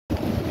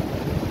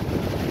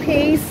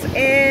peace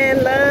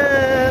and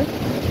love.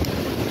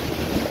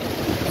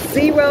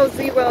 000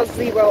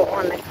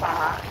 on the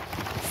clock.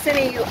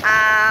 Sending you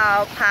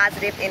all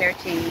positive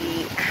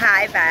energy,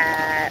 high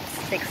vibes,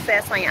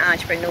 success on your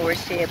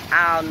entrepreneurship,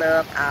 all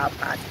love, all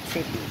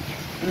positivity.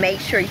 Make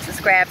sure you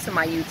subscribe to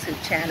my YouTube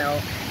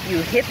channel. You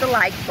hit the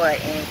like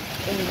button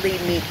and you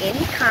leave me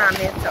any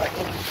comments or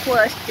any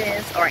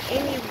questions or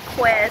any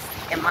requests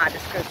in my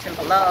description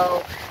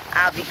below.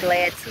 I'll be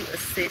glad to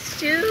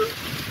assist you.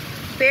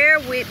 Bear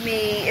with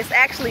me. It's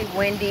actually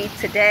windy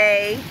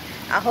today.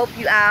 I hope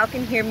you all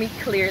can hear me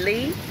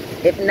clearly.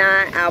 If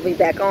not, I'll be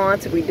back on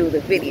to redo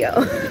the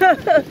video.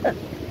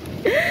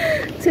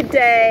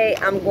 Today,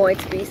 I'm going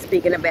to be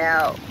speaking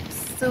about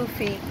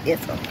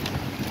Sufism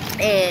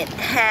and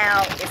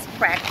how it's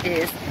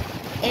practiced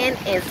in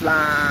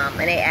Islam.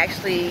 And they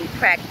actually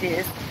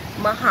practice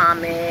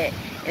Muhammad.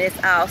 And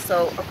it's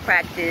also a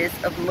practice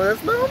of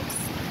Muslims,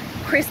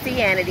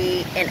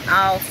 Christianity, and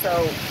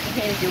also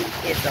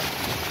Hinduism.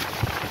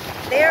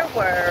 There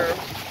were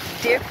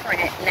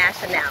different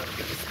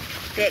nationalities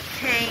that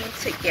came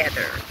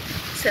together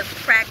to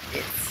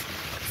practice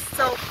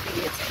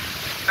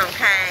Sufism.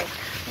 Okay?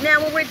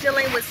 Now, when we're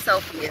dealing with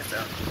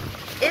Sufism,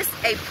 it's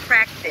a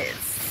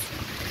practice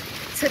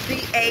to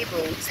be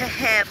able to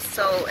have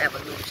soul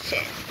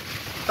evolution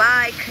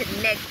by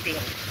connecting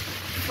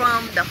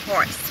from the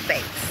heart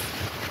space.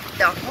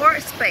 The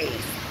heart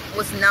space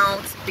was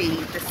known to be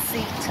the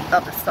seat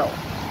of the soul,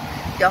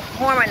 the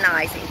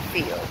harmonizing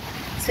field,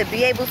 to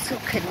be able to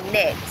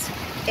connect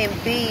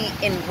and be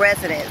in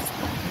resonance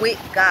with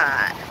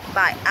God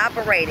by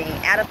operating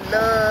out of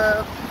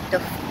love,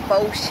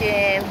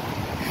 devotion,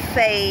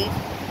 faith,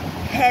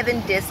 having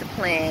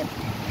discipline,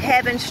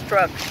 having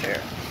structure,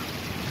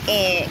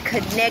 and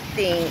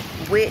connecting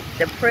with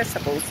the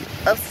principles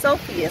of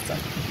Sufism.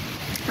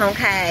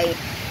 Okay,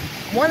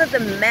 one of the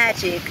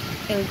magic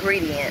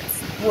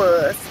ingredients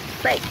was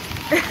faith.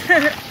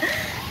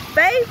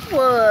 Faith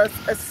was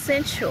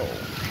essential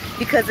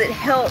because it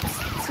helps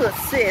to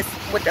assist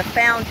with the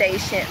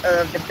foundation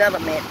of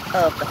development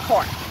of the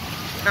heart.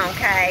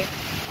 Okay,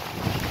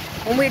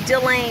 when we're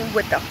dealing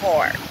with the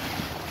heart,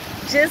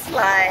 just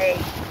like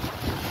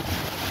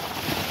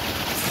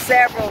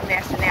several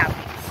nationalities,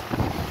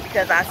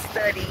 because I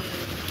study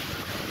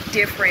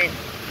different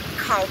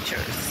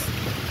cultures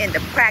and the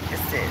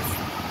practices,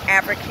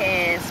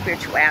 African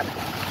spirituality,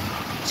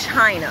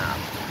 China,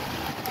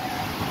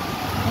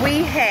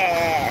 we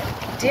had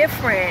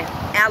different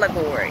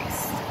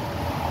allegories,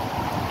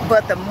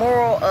 but the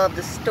moral of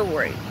the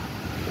story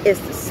is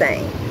the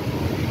same.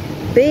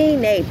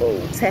 Being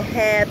able to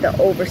have the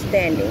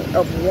understanding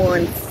of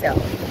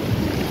oneself,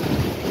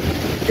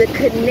 the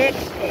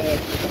connection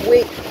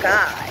with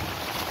God,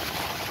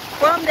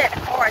 from that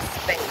heart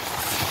space,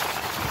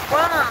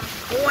 from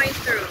going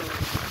through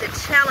the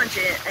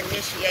challenging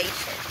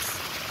initiations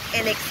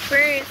and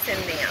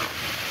experiencing them,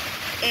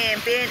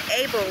 and being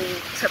able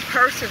to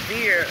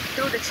persevere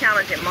through the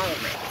challenging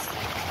moments,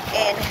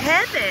 and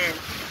having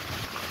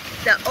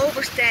the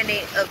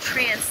understanding of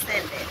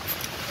transcendence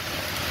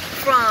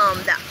from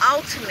the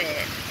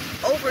ultimate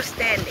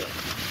understanding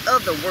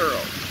of the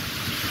world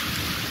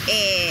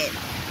and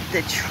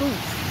the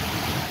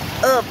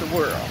truth of the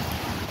world.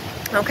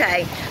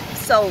 Okay,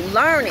 so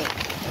learning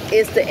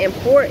is the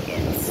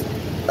importance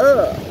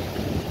of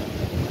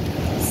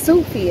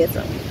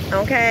Sufism.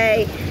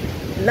 Okay,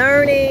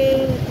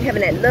 learning,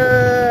 having that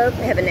love,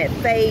 having that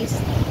faith,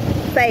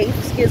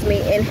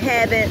 and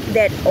having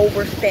that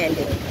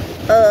understanding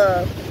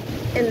of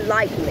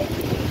enlightenment.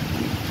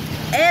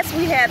 As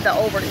we have the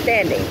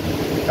understanding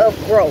of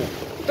growth,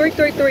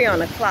 333 on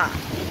the clock,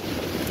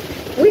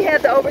 we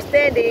have the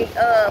understanding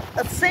of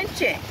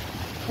ascension,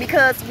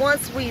 because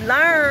once we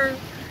learn,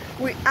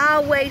 we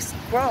always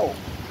grow,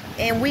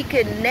 and we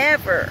can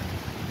never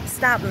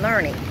stop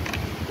learning.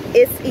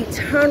 It's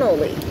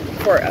eternally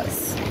for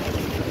us.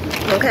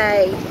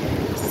 Okay,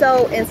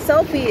 so in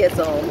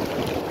Sufism,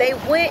 they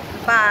went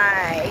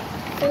by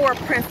 4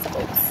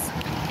 principles,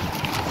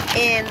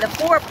 and the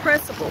 4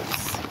 principles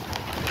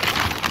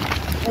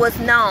was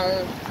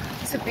known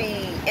to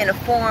be in the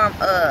form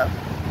of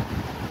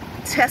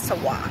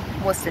Tessawa,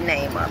 was the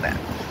name of it.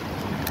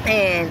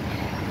 And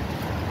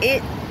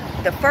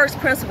the first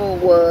principle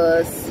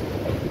was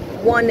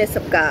oneness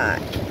of God,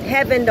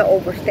 having the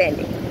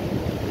understanding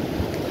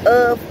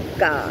of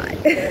God.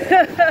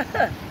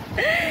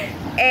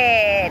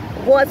 And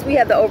once we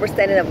have the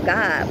understanding of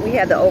God, we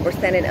have the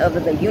understanding of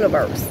the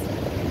universe,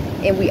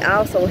 and we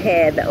also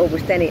have the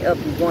understanding of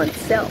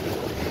oneself.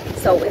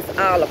 So it's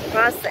all a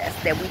process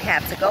that we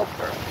have to go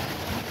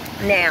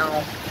through.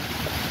 Now,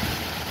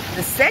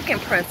 the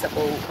second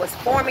principle was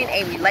forming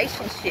a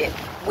relationship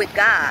with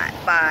God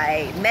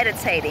by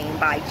meditating,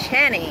 by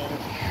chanting,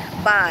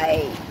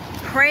 by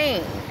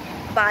praying,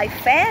 by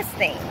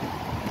fasting.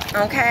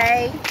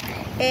 Okay?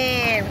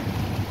 And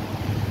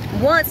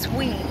once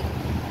we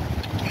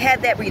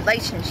have that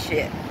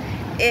relationship,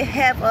 it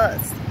have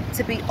us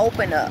to be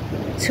open up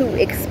to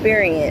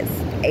experience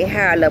a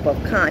higher level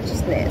of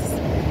consciousness,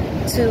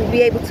 to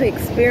be able to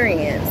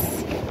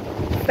experience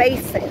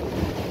facing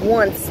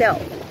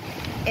oneself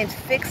and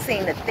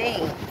fixing the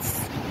things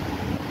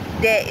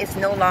that is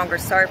no longer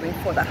serving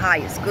for the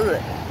highest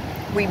good,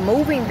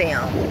 removing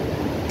them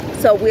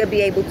so we'll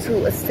be able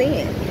to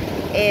ascend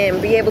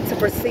and be able to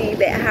perceive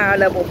that higher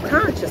level of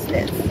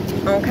consciousness.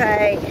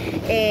 Okay?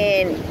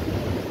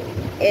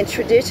 And in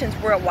traditions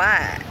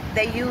worldwide,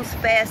 they use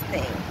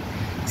fasting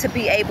to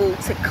be able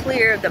to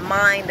clear the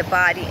mind, the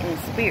body, and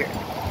the spirit.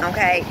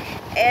 Okay?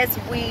 As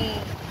we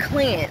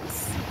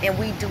cleanse and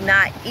we do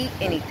not eat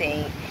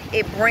anything,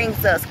 it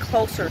brings us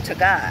closer to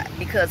God,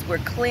 because we're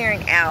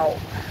clearing out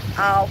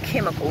all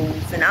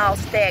chemicals and all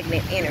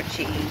stagnant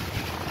energy,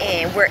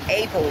 and we're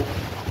able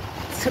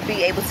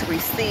to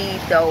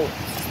receive those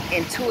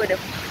intuitive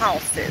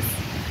pulses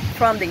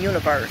from the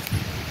universe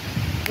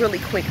really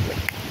quickly.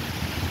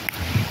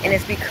 And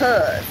it's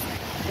because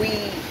we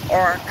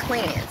are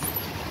cleansed,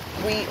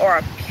 we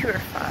are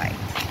purified.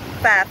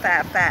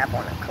 555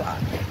 on the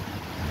clock.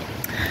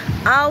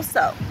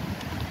 Also,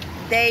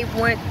 they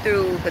went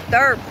through the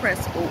third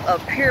principle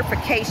of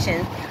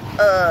purification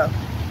of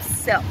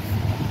self,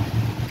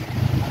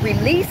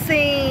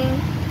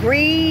 releasing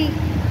greed,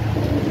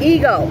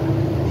 ego,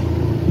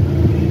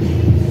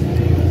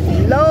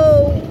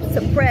 low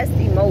suppressed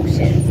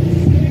emotions,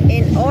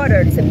 in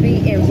order to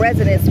be in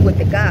resonance with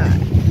the God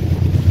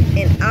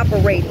and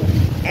operating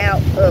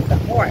out of the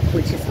heart,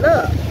 which is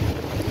love.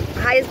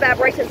 Highest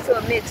vibrations to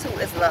admit to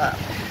is love.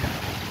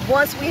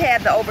 Once we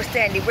have the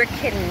understanding, we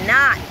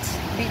cannot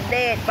be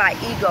led by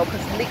ego,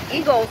 because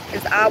ego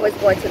is always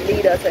going to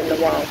lead us in the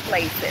wrong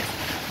places.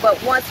 But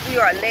once we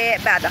are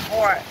led by the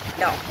heart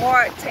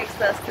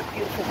takes us to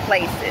beautiful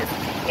places.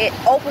 It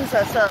opens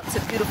us up to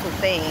beautiful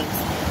things,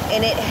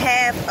 and it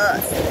has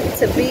us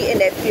to be in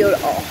that field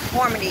of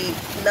harmony,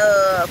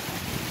 love,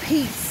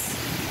 peace,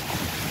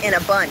 and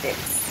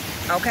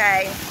abundance.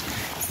 Okay?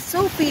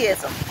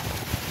 Sufism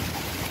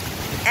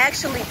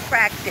actually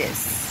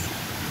practice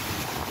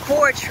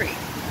poetry,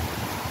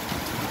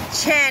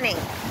 chanting,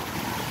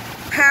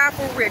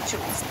 powerful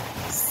rituals,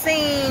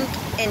 sing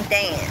and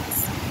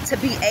dance to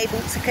be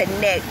able to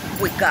connect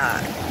with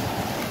God.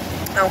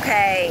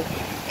 Okay?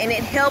 And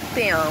it helped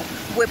them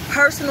with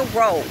personal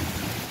growth,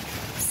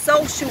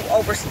 social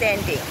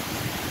understanding,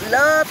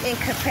 love and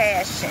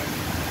compassion,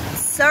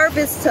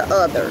 service to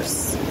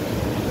others,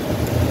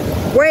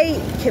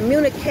 great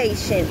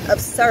communication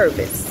of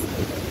service,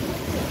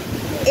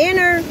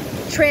 inner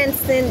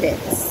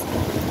transcendence,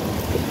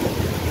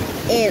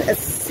 and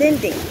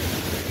ascending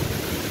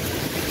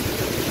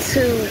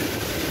to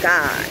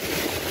God.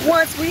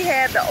 Once we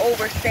have the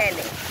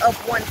understanding of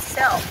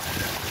oneself,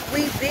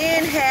 we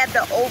then have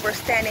the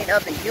understanding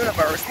of the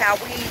universe, how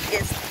we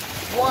is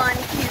one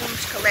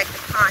huge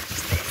collective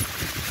consciousness,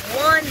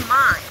 one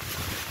mind,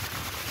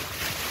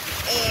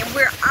 and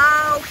we're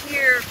all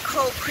here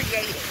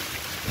co-creating.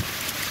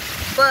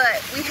 But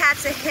we have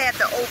to have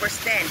the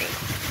understanding.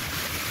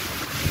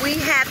 We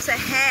have to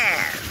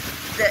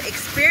have the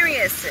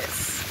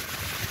experiences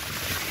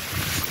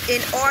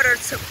in order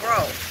to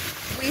grow.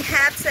 We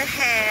have to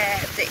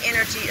have the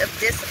energy of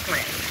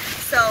discipline.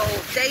 So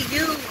they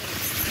use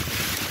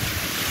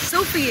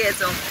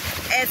Sufism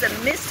as a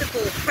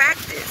mystical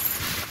practice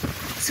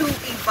to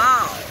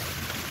evolve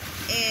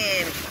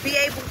and be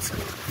able to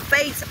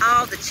face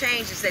all the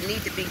changes that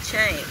need to be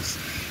changed,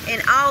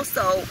 and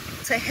also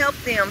to help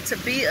them to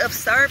be of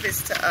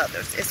service to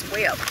others as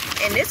well.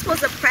 And this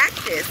was a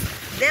practice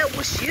that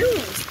was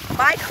used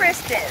by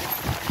Christians,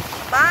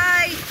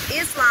 by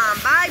Islam,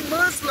 by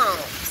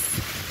Muslims,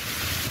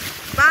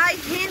 by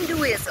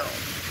Hinduism,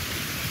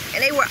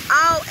 and they were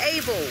all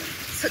able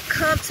to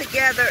come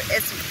together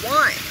as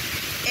one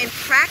and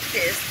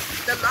practice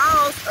the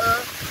laws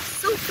of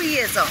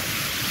Sufism.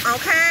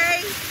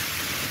 Okay?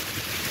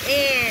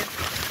 And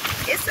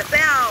it's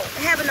about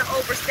having an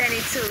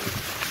understanding to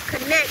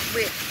connect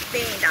with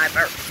being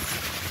diverse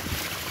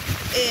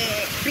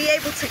and be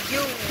able to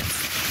use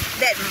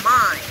that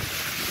mind,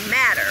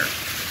 matter,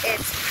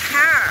 its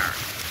power,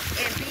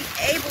 and be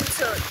able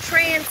to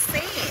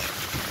transcend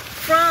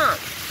from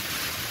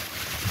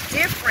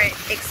different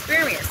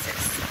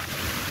experiences.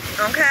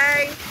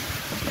 Okay?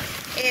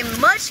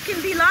 And much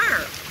can be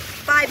learned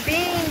by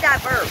being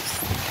diverse,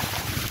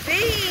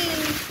 being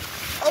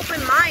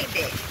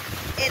open-minded,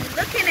 and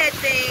looking at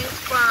things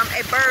from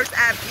a bird's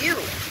eye view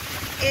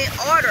in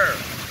order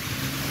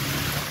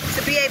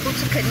to be able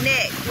to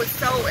connect with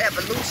soul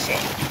evolution,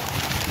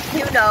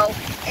 you know,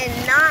 and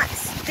not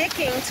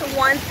sticking to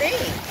one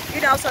thing,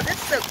 you know. So this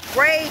is a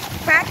great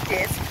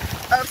practice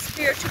of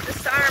spiritual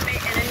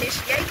discernment and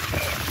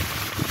initiation,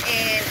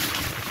 and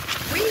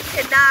we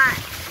cannot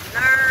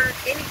learn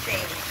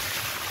anything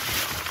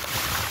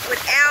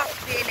without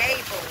being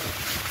able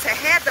to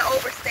have the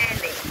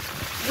understanding.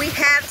 We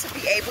have to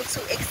be able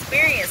to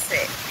experience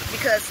it,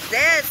 because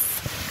that's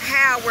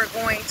how we're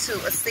going to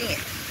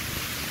ascend,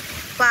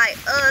 by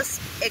us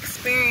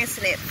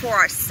experiencing it for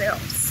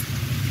ourselves,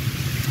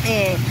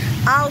 and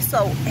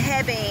also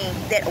having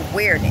that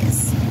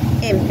awareness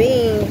and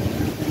being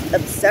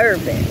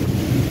observant.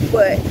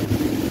 But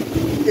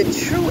the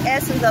true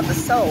essence of the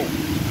soul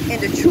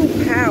and the true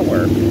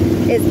power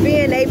is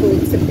being able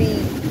to be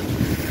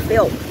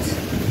felt.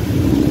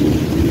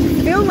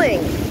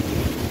 Feeling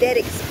that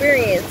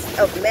experience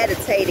of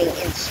meditating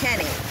and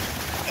chanting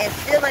and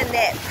feeling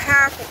that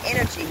powerful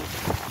energy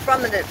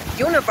from the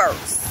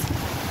universe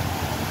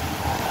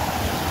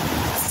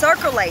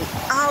circulate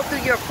all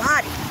through your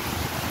body.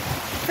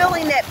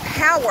 Feeling that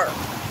power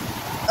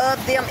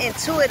of them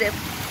intuitive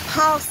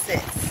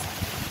pulses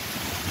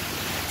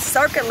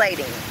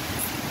circulating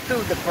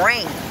through the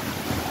brain.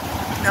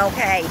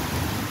 Okay,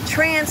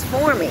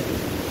 transforming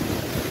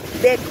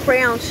that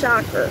crown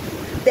chakra,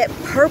 that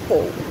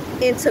purple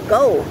into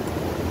gold.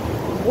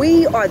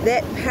 We are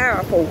that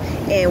powerful,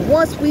 and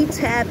once we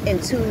tap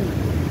into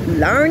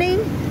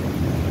learning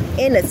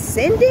and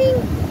ascending,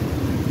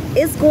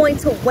 it's going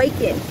to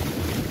awaken.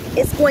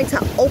 It's going to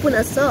open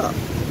us up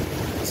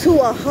to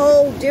a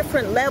whole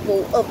different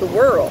level of the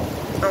world.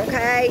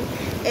 Okay,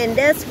 and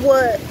that's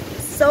what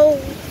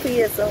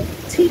Sufism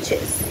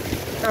teaches.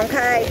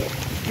 Okay,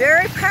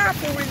 very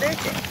powerful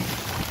religion.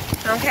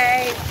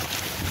 Okay,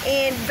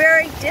 and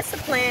very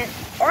disciplined,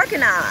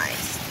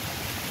 organized,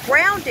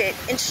 grounded,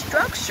 and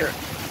structured,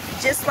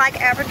 just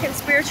like African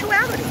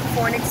spirituality,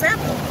 for an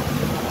example.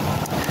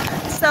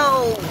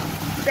 So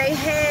they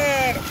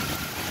had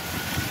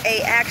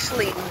a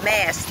actually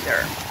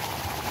master,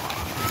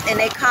 and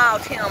they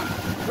called him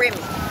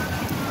Remy.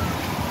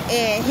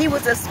 And he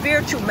was a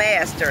spiritual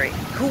master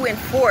who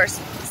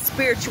enforced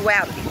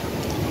spirituality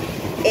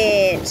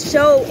and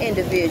showed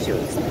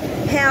individuals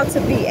how to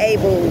be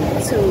able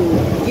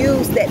to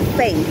use that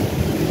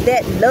faith,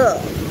 that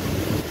love,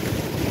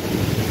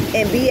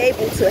 and be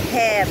able to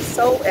have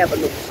soul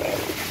evolution.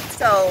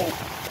 So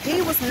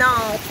he was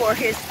known for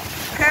his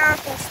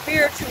powerful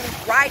spiritual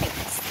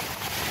writings,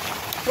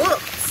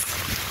 books,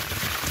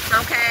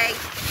 okay,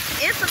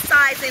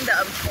 emphasizing the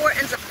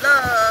importance of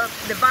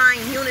love, divine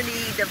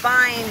unity,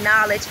 divine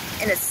knowledge,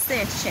 and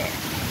ascension.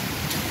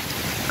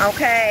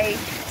 Okay,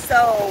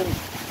 so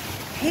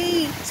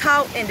he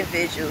taught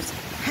individuals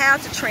how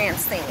to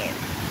transcend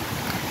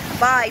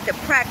by the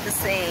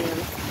practicing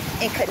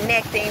and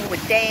connecting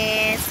with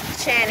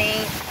dance,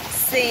 chanting,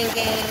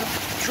 singing,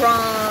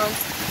 drums,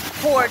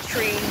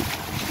 poetry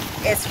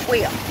as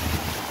well.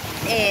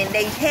 And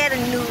they had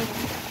a new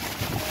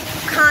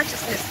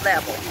consciousness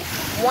level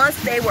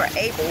once they were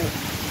able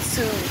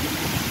to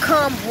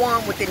come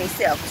one within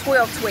themselves,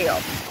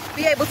 12-12,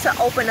 be able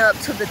to open up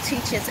to the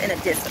teachings and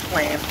the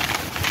discipline.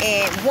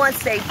 And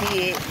once they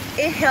did,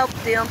 it helped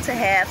them to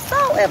have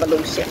soul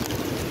evolution.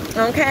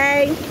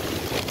 Okay?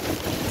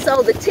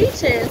 So the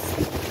teachings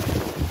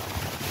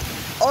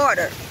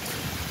ordered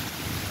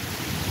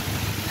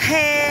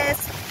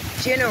past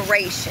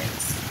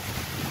generations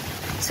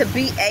to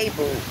be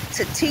able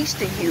to teach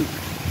the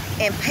youth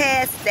and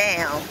pass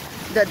down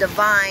the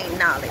divine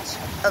knowledge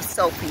of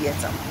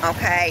Sufism.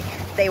 Okay,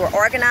 they were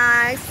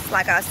organized,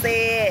 like I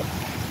said.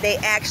 They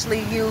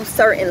actually used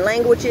certain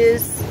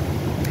languages.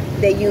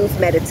 They used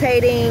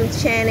meditating,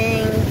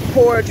 chanting,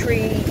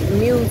 poetry,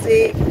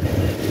 music,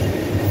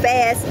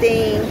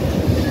 fasting,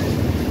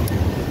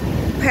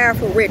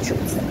 powerful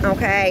rituals.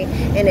 Okay,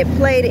 and it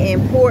played an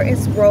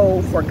important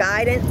role for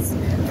guidance,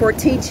 for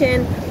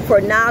teaching,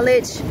 for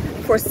knowledge,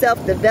 for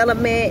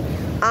self-development,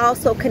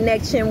 also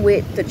connection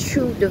with the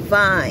true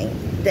divine,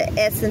 the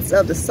essence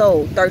of the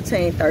soul,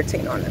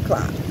 1313 on the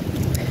clock.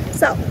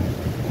 So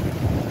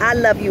I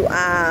love you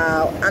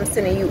all. I'm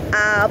sending you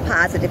all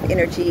positive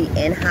energy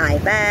and high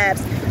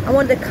vibes. I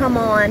wanted to come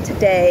on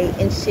today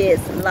and shed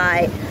some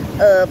light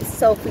of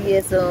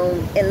Sufism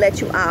and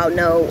let you all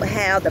know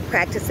how the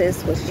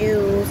practices was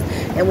used,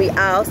 and we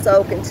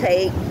also can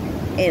take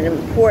an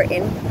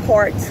important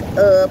part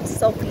of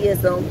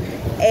Sufism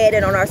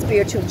added on our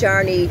spiritual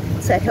journey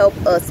to help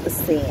us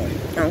ascend.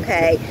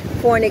 Okay,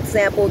 for an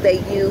example, they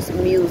use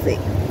music.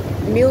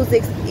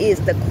 Music is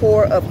the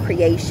core of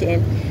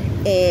creation,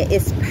 and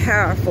it's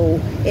powerful.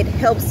 It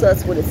helps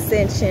us with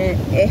ascension,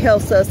 it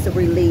helps us to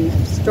relieve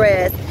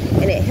stress,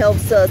 and it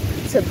helps us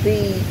to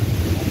be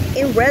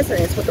in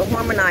resonance with the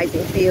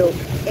harmonizing field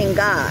in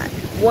God.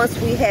 Once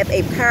we have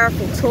a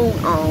powerful tune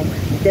on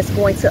that's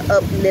going to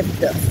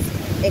uplift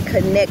us and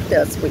connect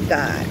us with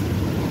God.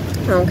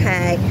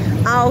 Okay,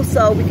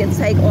 also we can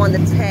take on the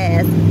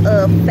task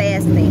of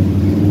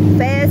fasting.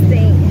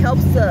 Fasting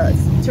helps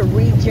us to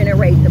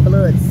regenerate the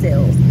blood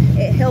cells.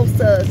 It helps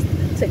us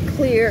to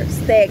clear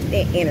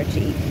stagnant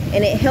energy,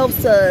 and it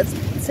helps us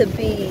to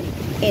be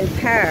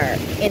empowered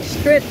and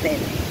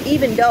strengthened.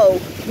 Even though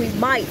we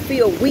might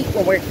feel weak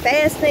when we're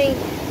fasting,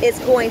 it's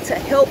going to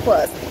help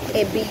us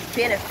and be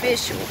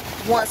beneficial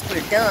once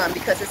we're done,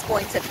 because it's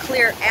going to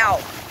clear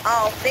out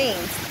all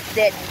things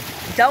that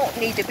don't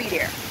need to be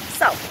there.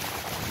 So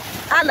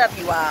I love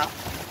you all.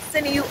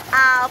 Sending you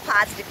all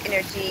positive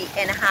energy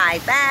and high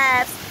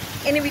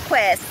vibes. Any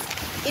requests,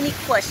 any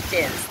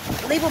questions,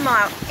 leave them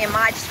out in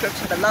my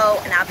description below,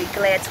 and I'll be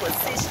glad to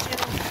assist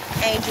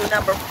you. Angel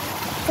number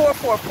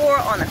 444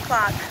 on the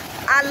clock.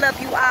 I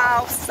love you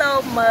all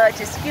so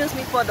much. Excuse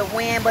me for the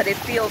wind, but it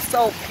feels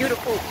so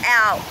beautiful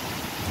out.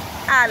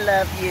 I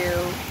love you.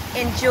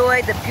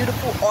 Enjoy the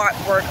beautiful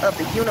artwork of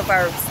the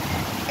universe.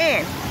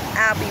 And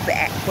I'll be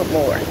back with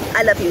more.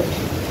 I love you.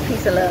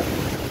 Peace and love.